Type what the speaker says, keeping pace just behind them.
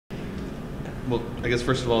Well, I guess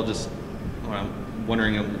first of all, just I'm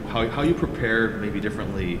wondering how you prepare maybe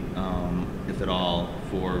differently, if at all,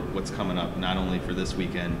 for what's coming up, not only for this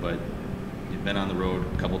weekend, but you've been on the road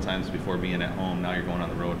a couple times before being at home. Now you're going on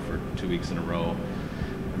the road for 2 weeks in a row.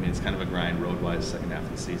 I mean, it's kind of a grind road-wise second half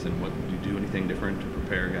of the season. What do you do anything different to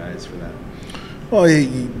prepare guys for that? Well,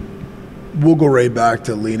 we'll go right back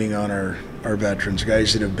to leaning on our veterans,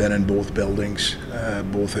 guys that have been in both buildings,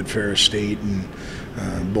 both at Ferris State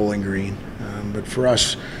and Bowling Green. But for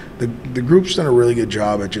us, the group's done a really good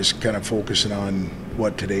job at just kind of focusing on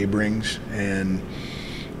what today brings. And,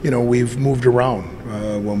 we've moved around.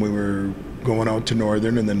 When we were going out to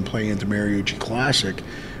Northern and then playing at the Mariucci Classic,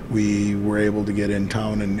 we were able to get in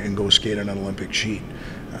town and go skate on an Olympic sheet.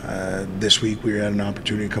 This week we had an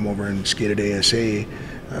opportunity to come over and skate at ASA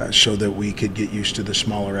so that we could get used to the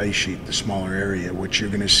smaller ice sheet, the smaller area, which you're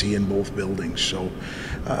going to see in both buildings. So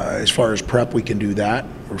as far as prep, we can do that.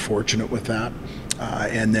 We're fortunate with that.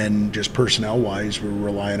 And then just personnel-wise, we're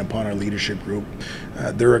relying upon our leadership group,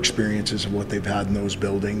 their experiences of what they've had in those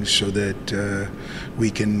buildings so that we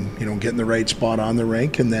can, get in the right spot on the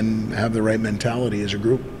rink and then have the right mentality as a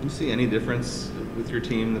group. Do you see any difference with your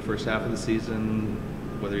team the first half of the season,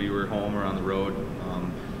 whether you were home or on the road?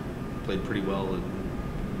 Played pretty well in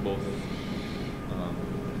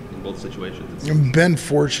both situations. I've been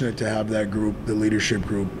fortunate to have that group, the leadership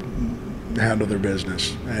group, handle their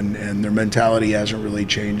business, and their mentality hasn't really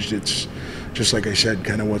changed. It's just like I said,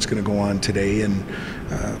 kind of what's going to go on today, and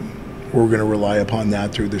we're going to rely upon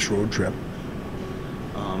that through this road trip.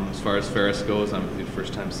 As far as Ferris goes, I'm the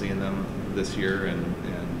first time seeing them this year, and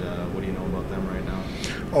what do you know about them right now?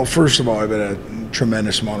 Well, first of all, I've got a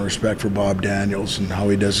tremendous amount of respect for Bob Daniels and how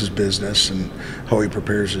he does his business and how he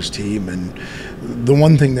prepares his team. And the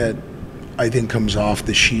one thing that I think comes off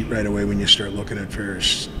the sheet right away when you start looking at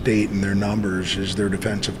Ferris State and their numbers is their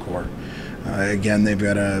defensive core. Again, they've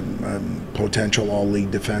got a potential all-league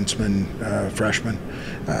defenseman, freshman,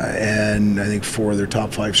 and I think 4 of their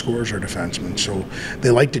top 5 scorers are defensemen. So they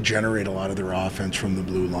like to generate a lot of their offense from the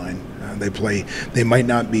blue line. They might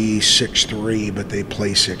not be 6'3", but they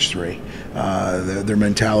play 6'3". Their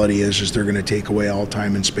mentality is they're going to take away all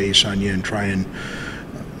time and space on you and try and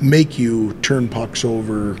make you turn pucks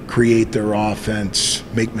over, create their offense,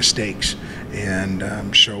 make mistakes.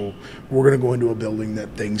 And so we're going to go into a building that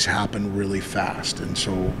things happen really fast. And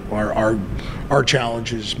so our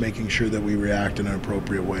challenge is making sure that we react in an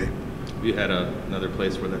appropriate way. Have you had another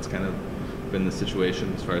place where that's kind of been the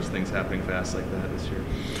situation as far as things happening fast like that this year?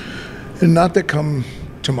 And not that come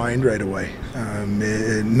to mind right away.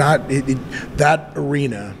 That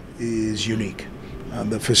arena is unique.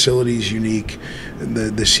 The facility's unique,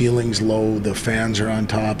 the ceiling's low, the fans are on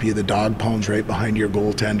top of you, the dog pound's right behind your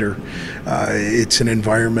goaltender. It's an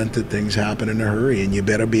environment that things happen in a hurry, and you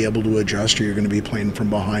better be able to adjust or you're going to be playing from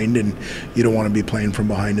behind, and you don't want to be playing from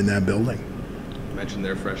behind in that building. You mentioned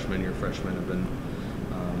their freshmen, your freshmen have been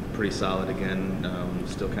pretty solid again,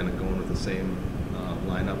 still kind of going with the same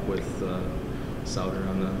lineup with Souter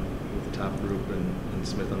with the top group and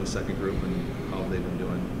Smith on the second group, and how have they been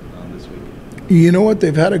doing this week? You know what?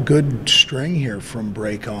 They've had a good string here from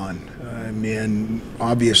break on. I mean,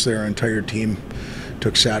 obviously our entire team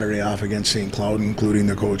took Saturday off against St. Cloud, including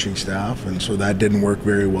the coaching staff, and so that didn't work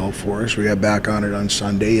very well for us. We got back on it on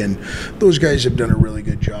Sunday, and those guys have done a really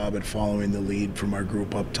good job at following the lead from our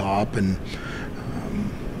group up top. And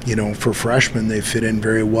for freshmen, they fit in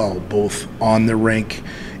very well, both on the rink,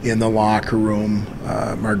 in the locker room.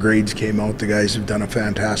 Our grades came out. The guys have done a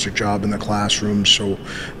fantastic job in the classroom, so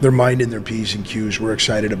they're minding their P's and Q's. We're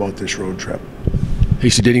excited about this road trip. Hey,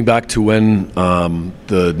 so dating back to when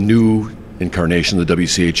the new incarnation of the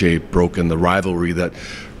WCHA broke and the rivalry that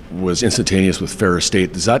was instantaneous with Ferris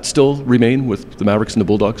State, does that still remain with the Mavericks and the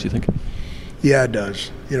Bulldogs, you think? Yeah, it does.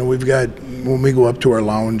 We've got, when we go up to our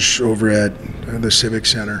lounge over at the Civic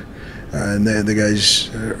Center, and the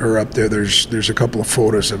guys are up there. There's a couple of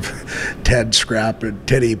photos of Teddy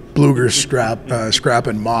Bluger, Scrap,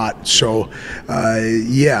 and Mott. So,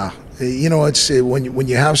 yeah. It's when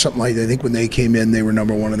you have something like that. I think when they came in, they were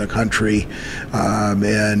 #1 in the country,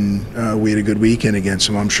 and we had a good weekend against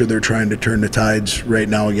them. I'm sure they're trying to turn the tides right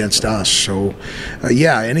now against us. So,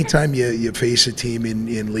 yeah, anytime you face a team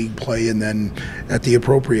in league play, and then at the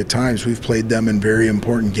appropriate times, we've played them in very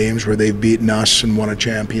important games where they've beaten us and won a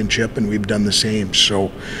championship, and we've done the same.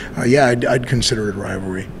 So, yeah, I'd consider it a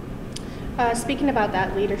rivalry. Speaking about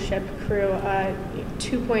that leadership crew,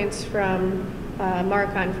 2 points from Mark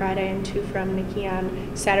on Friday and 2 from Nikki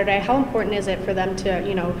on Saturday. How important is it for them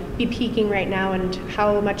to, be peaking right now, and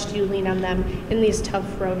how much do you lean on them in these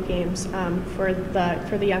tough road games for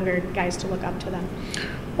the younger guys to look up to them?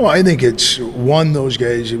 Well, I think it's those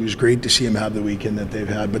guys. It was great to see them have the weekend that they've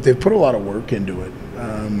had, but they've put a lot of work into it.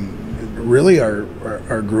 Really,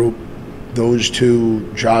 our group, those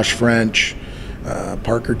two, Josh French,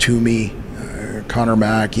 Parker Toomey, Connor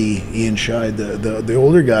Mackey, Ian Scheid, the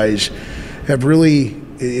older guys have really,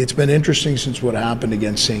 it's been interesting since what happened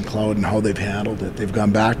against St. Cloud and how they've handled it. They've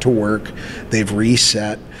gone back to work, they've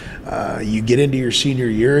reset. You get into your senior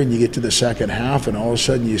year and you get to the second half, and all of a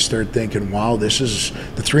sudden you start thinking, wow, the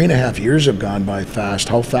 3.5 years have gone by fast.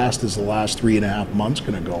 How fast is the last 3.5 months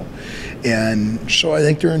going to go? And so I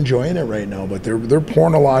think they're enjoying it right now, but they're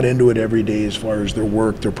pouring a lot into it every day as far as their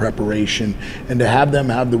work, their preparation, and to have them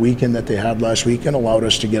have the weekend that they had last weekend allowed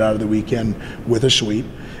us to get out of the weekend with a sweep.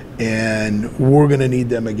 And we're going to need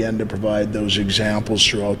them again to provide those examples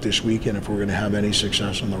throughout this weekend if we're going to have any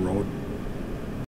success on the road.